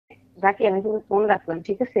জাকি আমি কিন্তু ফোন রাখলাম,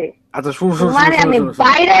 ঠিক আছে? আচ্ছা শুনো শুনো তোমারে শুনো আমি শুনো শুনো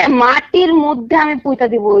বাইরে মাটির মধ্যে আমি পুঁতা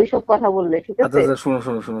দিব ওইসব কথা বললে, ঠিক আচ্ছা আছে? আচ্ছা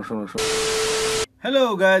শুনো। Hello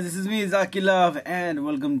guys, this is me ZakiLOVE and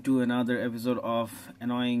welcome to another episode of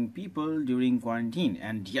Annoying People During Quarantine.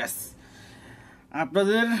 And yes,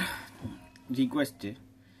 আপনাদের রিকোয়েস্টে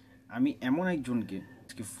আমি এমন একজনকে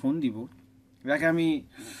আজকে ফোন দিব, যাকে আমি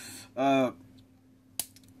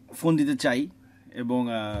ফোন দিতে চাই এবং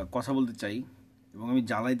কথা বলতে চাই এবং আমি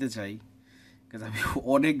জ্বালাইতে চাই, কারণ আমি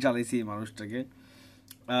অনেক জ্বালাইছি এই মানুষটাকে।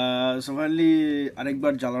 সো ফাইনালি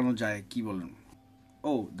আরেকবার জ্বালানো যায়, কি বলেন?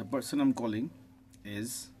 Oh, the person I'm calling is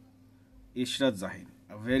Ishrat Zaheen,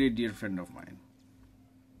 a very dear friend of mine.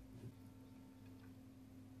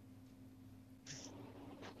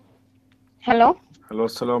 Hello. Hello,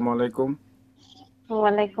 আসসালামু আলাইকুম।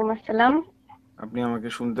 ওয়ালাইকুম আসসালাম। আপনি আমাকে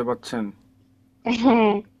শুনতে পাচ্ছেন?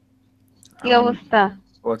 হ্যাঁ, কি আমার অবস্থা?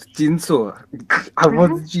 ও আচ্ছা, চিনছো? আমার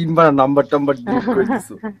চিনবা না, নাম্বার টাম্বার ডিলিট করে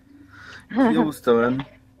দিছো। কি অবস্থা ম্যান?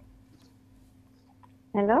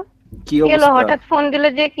 হ্যালো, কি কি হলো অবস্থা? হঠাৎ ফোন দিলে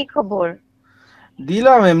যে, কি খবর?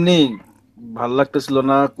 দিলাম এমনি, ভাল লাগতেছিল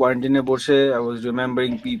না কোয়ারেন্টাইনে বসে। I was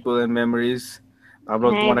remembering people and memories.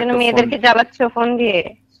 ভাবলাম হ্যাঁ, এই তোমার জন্য একটা ফোন। মেয়েদেরকে জ্বালাচ্ছ ফোন দিয়ে?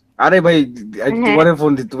 আরে ভাই, হ্যাঁ তোমারে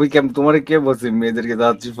ফোন দি, তুমি কেমন, তোমারে কে বলছে মেয়েদেরকে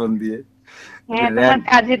যাচ্ছি ফোন দিয়ে? হ্যাঁ, র্যান। তোমার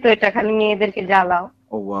কাজই তো এটা, খালি মেয়েদেরকে জ্বালাও।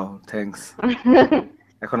 ও ওয়াও, থ্যাঙ্কস।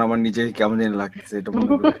 এখন আমার নিজেকে কেমন জানি লাগতেছে এটা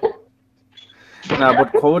মনে করে। না বাট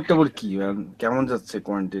খবর টবর কি man? কেমন যাচ্ছে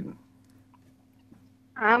কোয়ারেন্টাইন?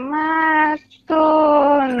 আমার তো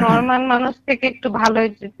নর্মাল মানুষ থেকে একটু ভালোই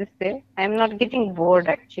যেতেছে। I am not getting board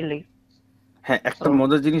actually. হ্যাঁ, সো একটা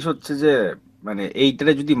মজার জিনিস হচ্ছে যে মানে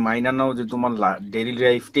এইটারে যদি মাইনা নাও যে তোমার ডেইলি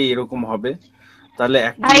লাইফটাই এরকম হবে, তাহলে ভাই,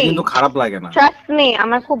 অ্যাকচুয়ালি কিন্তু খারাপ লাগে না। ট্রাস্ট মি,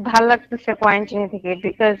 আমার খুব ভালো লাগতেছে কোয়ারেন্টাইন থেকে,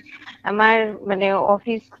 বিকজ আমার মানে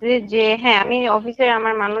অফিসে যে, হ্যাঁ আমি অফিসে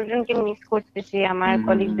আমার মানুষজনকে মিস করতেছি, আমার হুম হুম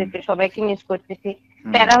হুম কলিগদেরকে সবাইকে মিস করতেছি।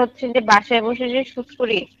 হুম প্যারা হচ্ছে যে বাসায় বসে যে শুট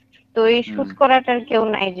করি, তো এই হুম শুট করাটার কেউ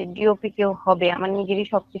নাই যে ডিওপি কেউ হবে, আমার নিজেরই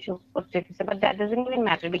সবকিছু করতে হচ্ছে, but that doesn't even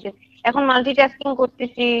matter because এখন মাল্টিটাস্কিং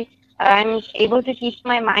করতেছি। I am able to keep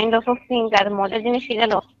my mind of things. আর মজার জিনিস কি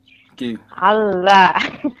জানো? কি? আল্লাহ,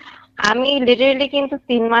 আমি লিটারেলি কিন্তু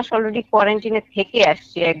 3 মাস অলরেডি কোয়ারেন্টাইনে থেকে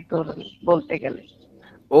আসছি একদম বলতে গেলে,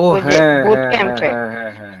 ও ওই যে হ্যাঁ বুট হ্যাঁ হ্যাঁ ক্যাম্পে। হ্যাঁ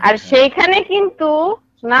হ্যাঁ হ্যাঁ আর হ্যাঁ হ্যাঁ। সেইখানে কিন্তু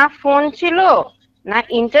না ফোন ছিল, না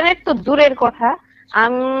ইন্টারনেট তো দূরের কথা,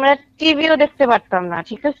 আমরা টিভিও দেখতে পারতাম না,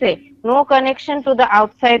 ঠিক আছে? No connection to the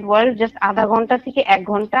outside world, just আধা ঘন্টা থেকে 1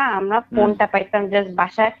 ঘন্টা আমরা হুম ফোনটা পাইতাম জাস্ট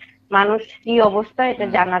বাসায় মানুষ কি অবস্থা এটা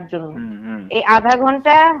হুম জানার জন্য। হুম হুম। এই আধা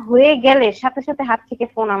ঘন্টা হয়ে গেলে সাথে সাথে হাত থেকে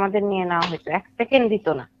ফোন আমাদের নিয়ে নেওয়া হতো, 1 সেকেন্ড দিত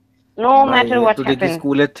না, নো ভাই ম্যাটার এ হোয়াট তো দেখি হ্যাপেন।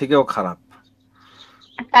 স্কুলের থেকেও খারাপ।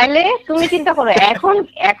 তাইলে তুমি চিন্তা করো, এখন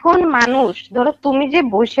এখন মানুষ, ধরো তুমি যে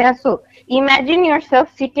বসে আছো, imagine yourself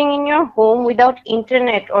sitting in your home without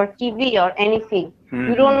internet or TV or anything. Hmm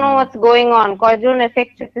you hmm don't know hmm. What's going on, কয়জন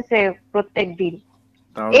এফেক্ট হতেছে প্রত্যেক দিন।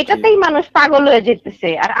 তাও ঠিক। এটাতেই মানুষ পাগল হয়ে যেতেছে,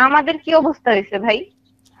 আর আমাদের কি অবস্থা হয়েছে ভাই?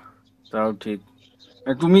 তাও ঠিক।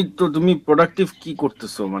 তুমি প্রোডাক্টিভ কি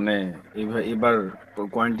করতেছো মানে এবার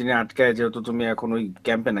কোয়ারেন্টাইনে আটকায়, যেহেতু তুমি এখন ওই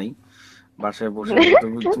ক্যাম্পে নাই, বাসায় বসে আছো,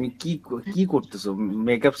 তুমি তুমি কি কি করতেছো?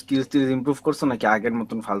 মেকআপ স্কিলস টিলস ইমপ্রুভ করছো নাকি আগের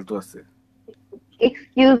মতন ফালতু আছে?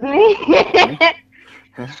 এক্সকিউজ মি, হ্যাঁ হ্যাঁ।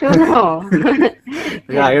 শুনো,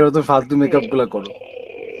 আগের মতন ফালতু মেকআপ গুলা করো।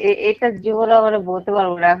 এটা জীবনে আমার বলতে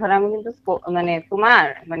পারবো না। এখন আমি কিন্তু মানে তোমার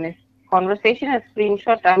মানে কনভারসেশনের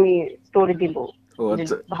স্ক্রিনশট আমি স্টোরি দিব, ও যে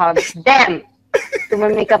আচ্ছা। ভাব ড্যাম তোমার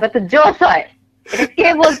মেকআপ এত জোস হয়, এটা কে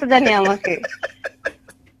বলতে জানি আমাকে,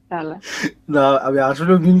 শালা। না আমি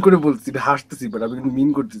আসলে মিন করে বলছি, আমি হাসতেছি বাট আমি কিন্তু মিন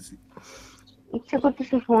করতেছি। ইচ্ছা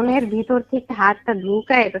করতেছে ফোনের ভিতর থেকে হাতটা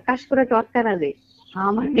ঢুকায় কাশ করে চটকানা দে,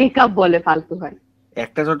 আমার মেকআপ বলে ফালতু হয়।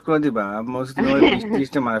 একটা শট করে দিবা, আমি বলছি তুমি আমার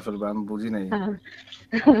 20-30টা মারা ফেলবা, আমি বুঝি নাই।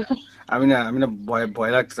 আমি না ভয়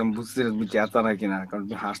ভয় লাগছে, আমি বুঝতেছি না তুমি চেতা নাকি না, কারণ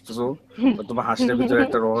তুমি হাসতেছো, বা তোমার হাসির ভিতরে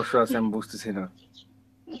একটা রহস্য আছে, আমি বুঝতেছি না।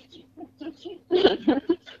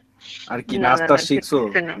 আর কি না নাচ না টাচ না, শিখছো?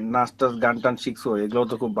 কিছু না। নাচ টাচ গান টান শিখছো? এগুলো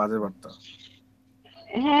তো খুব বাজে বার্তা।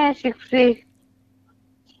 হ্যাঁ শিখছি।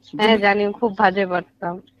 হ্যাঁ তুমি জানি, খুব বাজে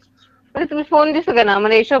পারতাম। তুমি ফোন দিছো কেন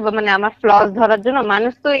আমার এইসব মানে আমার ফ্লস ধরার জন্য?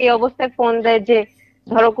 মানুষ তো এই অবস্থায় ফোন দেয় যে,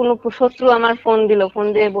 ধরো কোনো শত্রু আমার ফোন দিল, ফোন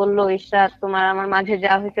দিয়ে বললো ইশরাত তোমার আমার মাঝে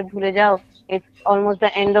যা হয়েছে ভুলে যাও, it's almost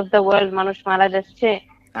the end of the world, মানুষ মারা যাচ্ছে,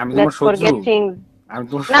 আমি তোমার লেটস শত্রু? Forget things. আমি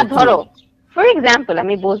তোমার না শত্রু? ধরো, ফর এক্সাম্পল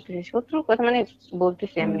আমি বলতেছি, শত্রুর কথা মানে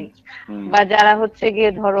বলতেছি হুম এমনি। হুম বা যারা হচ্ছে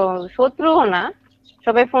গিয়ে ধরো শত্রুও না,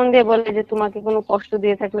 সবাই ফোন দিয়ে বলে যে তোমাকে কোনো কষ্ট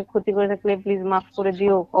দিয়ে থাকলে, ক্ষতি করে থাকলে প্লিজ মাফ করে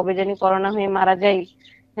দিও, কবে জানি করোনা হয়ে মারা যাই।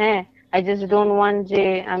 হ্যাঁ, আই জাস্ট ডোন্ট ওয়ান্ট যে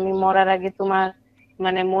আমি মরার আগে তোমার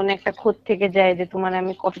মানে মনে একটা ক্ষত থেকে যায় যে তোমার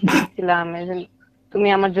আমি কষ্ট দিচ্ছিলাম। তুমি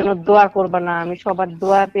আমার জন্য দোয়া করবা না, আমি সবার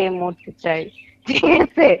দোয়া পেয়ে মরতে চাই, ঠিক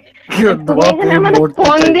আছে? তুমি দোয়া এখানে পেয়ে আমার মরতে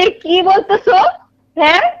ফোন চাই। দিয়ে কি বলতেছো?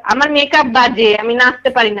 হ্যাঁ, আমার মেকআপ বাজে, আমি নাচতে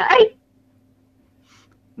পারি না। এই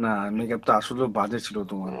না, মেকআপটা আসলে বাজে ছিল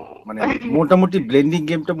তোমার। মানে মোটামুটি ব্লেন্ডিং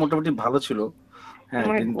গেমটা মোটামুটি ভালো ছিল। হ্যাঁ,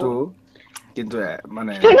 কিন্তু কিন্তু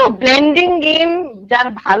মানে শোনো, ব্লেন্ডিং গেম যার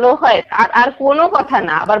ভালো হয় আর আর কোনো কথা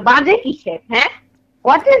না, আবার বাজে কিসের? হ্যাঁ,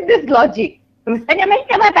 what is this logic?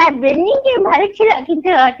 Blending game ভালো ছিল কিন্তু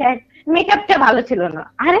মেকআপটা ভালো ছিল না।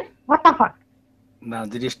 আরে হোয়াট দ্য ফাক? না,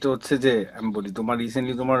 জিনিসটা হচ্ছে যে আমি বলি তোমার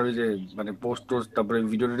রিসেন্টলি তোমার ওই যে মানে পোস্ট টোস্ট তারপরে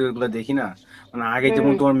ভিডিও টিডিও গুলো দেখি না, মানে আগে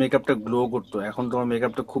যেমন তোমার মেকআপটা গ্লো করতো, এখন তোমার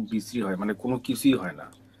মেকআপটা খুব বিশ্রী হয়, মানে কোনো কিছুই হয় না,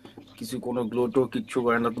 কিছু কোনো গ্লো টো কিচ্ছু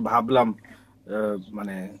করে না। তো ভাবলাম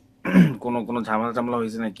মানে কোনো কোনো ঝামেলা টামেলা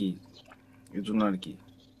হয়েছে নাকি, এই জন্য আর কি,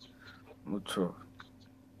 বুঝছো?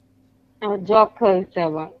 আমার যক্ষা হয়েছে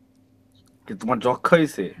আবার। কি তোমার যক্ষা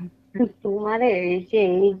হয়েছে? তোমারে এই যে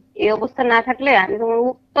এই অবস্থা না থাকলে আমি তোমার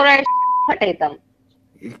উত্তরায় ফাটাইতাম।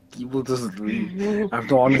 কি বলতেছো তুমি? আমি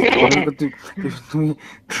তো অনেস্ট অনেস্ট করছি। তুমি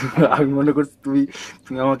আমি মনে করছি তুমি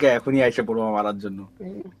তুমি আমাকে এখনই আইসা পড়বো মারার জন্য।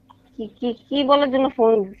 কি কি কি বলার জন্য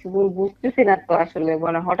ফোন দিচ্ছি বুঝতেছি না তো আসলে,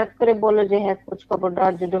 মানে হঠাৎ করে বলো যে হ্যাঁ খোঁজ খবর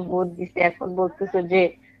দেওয়ার জন্য ভোট দিছে, এখন বলতেছো যে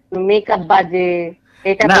মেকআপ বাজে,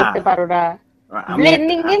 এটা না, করতে পারো না। আমি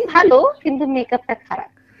ব্লেন্ডিং গেম ভালো কিন্তু মেকআপটা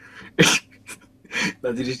খারাপ। না,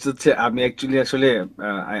 জিনিসটা হচ্ছে আমি অ্যাকচুয়ালি আসলে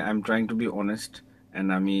I am trying to be honest, and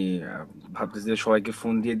আমি ভাবতেছি যে সবাইকে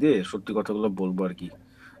ফোন দিয়ে দিয়ে সত্যি কথাগুলো বলবো আর কি।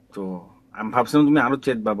 তো আমি ভাবছিলাম তুমি আরো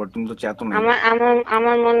চেতবা, বাট তুমি তো চেতো নাই। আমার আমার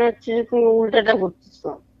আমার মনে হচ্ছে যে তুমি উল্টাটা করতেছো।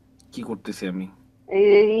 কি করতেছি আমি?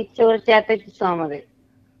 ইচ্ছে করে চেঁচাইতেছো আমাদের,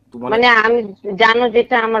 তোমার মানে আমি জানো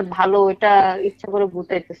যেটা আমার ভালো ওটা ইচ্ছা করে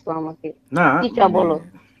বুঝাইতেছো আমাকে। না কি চা মানে বলো,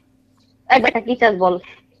 এক বেটা কি চাস বল।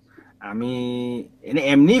 আমি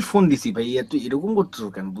এমনিই ফোন দিছি ভাই, এত এরকম করতেছো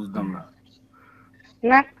কেন বুঝলাম না।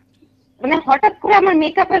 না, মানে হঠাৎ করে আমার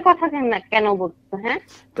মেকআপের কথা কেন বলছো? হ্যাঁ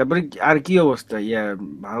তারপরে আর কি অবস্থা?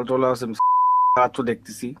 ভালো চলে আছে, চালাচ্ছ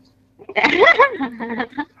দেখতেছি।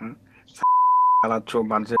 হ্যাঁ, চালাচ্ছ,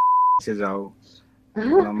 মানুষের কাছে যাও,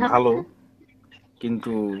 বুঝলাম ভালো,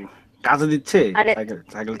 কিন্তু কাজে দিচ্ছে? আরে সাইকেল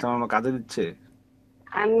সাইকেল চালানো কাজে দিচ্ছে?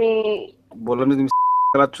 আমি বললাম যে তুমি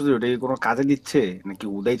চালাচ্ছ, যে ওটা কি কোনো কাজে দিচ্ছে নাকি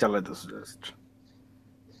উদাই চালাইতেছো জাস্ট?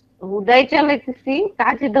 হুদাই চালাইতেছি,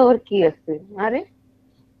 কাজে দেওয়ার কি আছে? আরে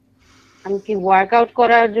আমি কি ওয়ার্কআউট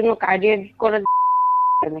করার জন্য কার্ডিও করার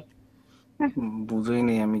নাকি? বুঝোই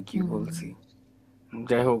নেই আমি কি বলছি।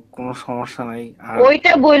 যাই হোক, কোনো সমস্যা নাই আর।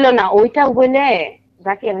 ওইটা বইলো না, ওইটা বইলে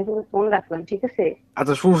যাকে আমি তুমি ফোন রাখলাম, ঠিক আছে?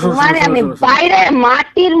 আচ্ছা শুনো শুনো শুনো তোমারে শুনো আমি শুনো শোনো। বাইরে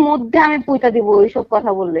মাটির মধ্যে আমি পুঁতা দিব ওইসব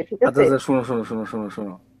কথা বললে, ঠিক আচ্ছা আছে? আচ্ছা শুনো শুনো শুনো শুনো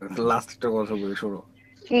শোনো, লাস্ট একটা কথা বলি শোনো।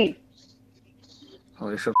 কি?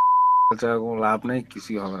 এসব ছাড়া কোনো লাভ নেই,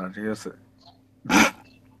 কিছুই হবে না, ঠিক আছে?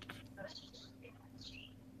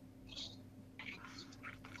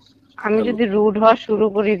 আমি হ্যালো, যদি রুড হওয়া শুরু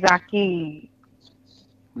করি Zaki,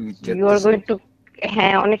 you R চেতেছো? Going to,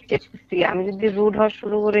 হ্যাঁ অনেক চেষ্টা, আমি যদি রুড হওয়া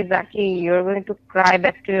শুরু করি Zaki, you are going to cry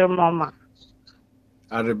back to your মামা।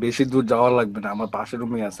 আরে বেশি দূর যাওয়া লাগবে না, আমার পাশের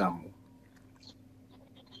রুমে আছে আম্মু।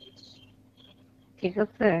 ঠিক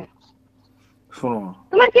আছে, শোনো,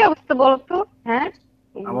 তোমার কি অবস্থা বলো তো? হ্যাঁ,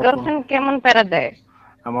 আমার কোনো গার্লফ্রেন্ড কেমন প্যারা দেয়?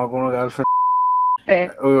 আমার কোনো গার্লফ্রেন্ড দেয়।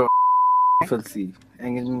 ওই ফেলছি,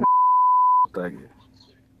 এঙ্গেজমেন্ট করতে আগে।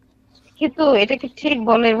 কিন্তু এটা কি ঠিক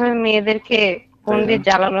বলো এভাবে মেয়েদেরকে ফোন তাই না? দিয়ে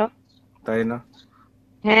জ্বালানো? তাই না?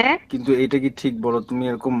 হ্যাঁ, কিন্তু এটা কি ঠিক বলো? তুমি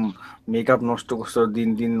এরকম মেকআপ নষ্ট করছো, দিন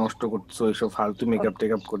দিন নষ্ট করছো এইসব ফালতু মেকআপ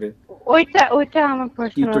টেকআপ করে, ওইটা ওইটা আমার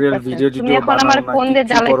পার্সোনাল টিউটোরিয়াল প্রেফারেন্স, ভিডিও তুমি টিডিও এখন বানাও আমার না, ফোন দিয়ে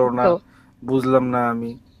কিচ্ছু করো না, জ্বালাইতেছো। বুঝলাম না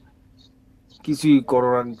আমি, কিছুই করো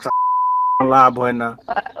না, লাভ হয় না।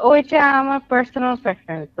 ওইটা আমার পার্সোনাল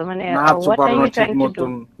প্রেফারেন্স, মানে নাচও হোয়াট আর পারো না ইউ ঠিক ট্রাইং টু ডু?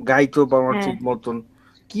 মতন, গাইতেও পারো না হ্যাঁ, ঠিক মতন,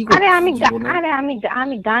 কি আরে করতেছো আমি জীবনে? আরে আমি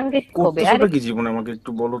গান গাইতে কবে? আরে করতেছোটা কি জীবনে আমাকে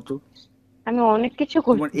একটু বলো তো। আমি অনেক কিছু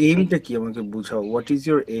তোমার করতেছি। এইমটা কি আমাকে বুঝাও, what is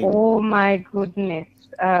your aim? O my goodness,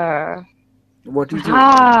 what is your aim?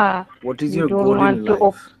 হ্যাঁ, what is you your don't goal in want to.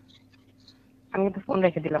 Life? আমি তো ফোন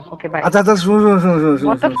রেখে দিলাম, ওকে বাই। আচ্ছা আচ্ছা শুনো শুনো শুনো শুনো শুনো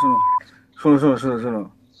হোয়াট দ্য, শুনো শোনো শোনো শোনো শোনো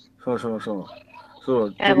শোনো শোনো শোনো শোনো,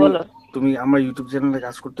 হ্যাঁ তুমি বলো। তুমি আমার ইউটিউব চ্যানেলে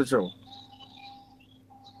কাজ করতে চাও,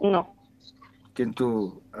 নো, কিন্তু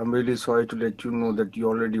I'm really sorry to let you know that you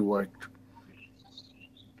already worked.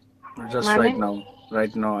 Just মানে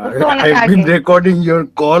right now, ও তো অনেক I've been আগে। recording your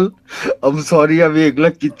call. I'm sorry, আমি এগুলা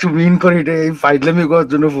কিচ্ছু মিন করি না, এই ফাইজলামি করার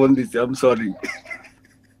জন্য ফোন দিছি, I'm sorry.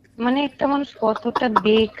 মানে একটা মানুষ কতটা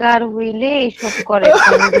বেকার হইলে এইসব করে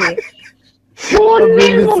ফোন দিয়ে,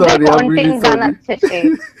 ফোনের মধ্যে I'm really কন্টেন্ট sorry. বানাচ্ছে সে।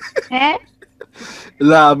 হ্যাঁ,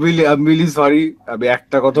 না, I'm really sorry, আমি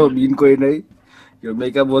একটা কথাও মিন করি নাই। Your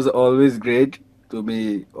makeup was always great. তুমি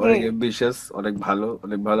অনেক অ্যাম্বিশাস, অনেক ভালো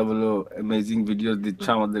ভালো অ্যামেজিং ভিডিও দিচ্ছ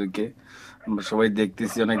আমাদেরকে, আমরা সবাই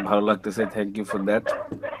দেখতেছি, অনেক ভালো লাগতেছে। Thank you for that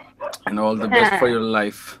and all the best হ্যাঁ, ফর ইওর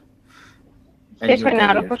লাইফ এন্ড শেষ ইওর হয় না,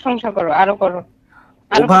 আরো ক্যারিয়ার। প্রশংসা করো, আরো করো,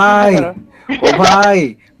 ও আরো প্রশংসা ভাই, করো। ও ভাই,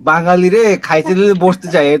 বাঙালি রে, খাইতে দিলে বসতে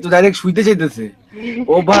চায়, এ তো ডাইরেক্ট শুইতে চাইতেছে।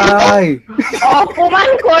 ও ভাই, অপমান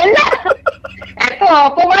করলা, এত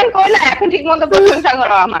অপমান করলা, এখন ঠিক মতো প্রশংসা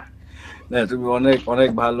করো আমার। না তুমি অনেক অনেক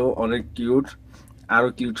ভালো, অনেক কিউট, আরো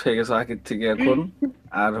কিউট হয়ে গেছো আগের থেকে এখন।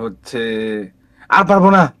 আর হচ্ছে, আর পারবো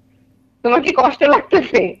না। তোমার কি কষ্ট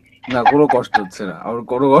লাগতেছে? না কোনো কষ্ট হচ্ছে না, আমার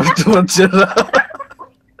কোনো কষ্ট হচ্ছে না।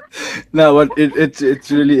 No, but it's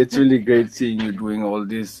really great seeing you doing all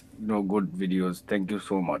these good videos. Thank you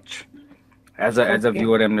so much. As a okay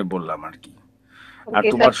viewer এমনি বললাম আর কি। আর ওকে,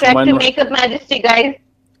 তোমার সাবস্ক্রাইব সময় টু নষ্ট, মেকআপ ম্যাজেস্টি গাইস।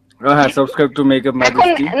 হ্যাঁ সাবস্ক্রাইব টু মেকআপ এখন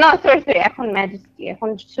ম্যাজেস্টি। না, সরি, এখন ম্যাজেস্টি, এখন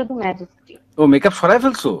শুধু ম্যাজেস্টি। ও মেকআপ সরাই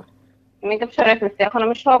ফেলছো? মেকআপ সরাই ফেলছি, এখন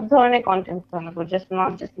আমি সব ধরনের কন্টেন্ট বানাবো, জাস্ট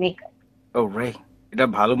নট জাস্ট মেকআপ। ও রে, এটা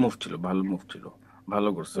ভালো মুভ ছিল, ভালো মুভ ছিল, ভালো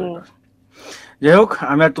করছো এটা। যাই হোক,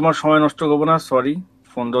 আমি আর তোমার সময় নষ্ট করবো না, সরি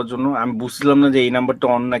ফোন দেওয়ার জন্য। আমি বুঝছিলাম না যে এই নাম্বারটা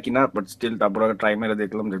অন নাকি না, বাট স্টিল তারপর আগে ট্রাই মেরে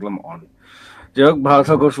দেখলাম অন। যাই হোক, ভালো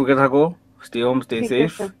থাকো, সুখে থাকো, স্টে হোম, স্টে ঠিক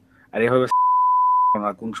সেফ। আছে, আর এভাবে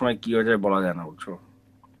না, কোন সময় কি হয়ে যায় বলা যায় না, বুঝছো?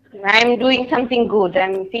 I am doing something good, I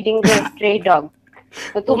am feeding the স্ট্রে dog,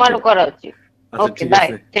 তো তোমারও ওকে, করা উচিত। আচ্ছা ওকে, ঠিক বাই,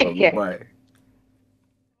 আছে, টেক কেয়ার। বাই।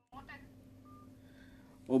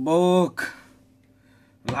 ও বক,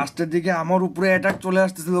 লাস্টের দিকে আমার উপরে অ্যাটাক চলে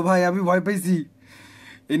আসতেছিল ভাই, আমি ভয় পাইছি।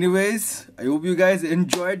 Anyways, I hope you guys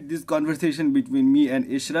enjoyed this conversation between me and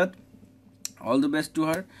Ishrat. All the best to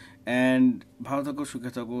her. And ভালো থাকো,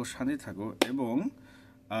 সুখে থাকো, শান্তি থাকো, এবং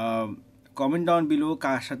কমেন্ট ডাউন বিলো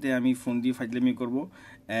কার সাথে আমি ফোন দিয়ে ফাইজলামি করবো।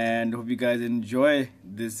 And hope you guys enjoy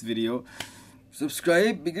this video.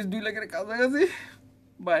 Subscribe because do like এর কাছাকাছি।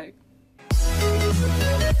 Bye.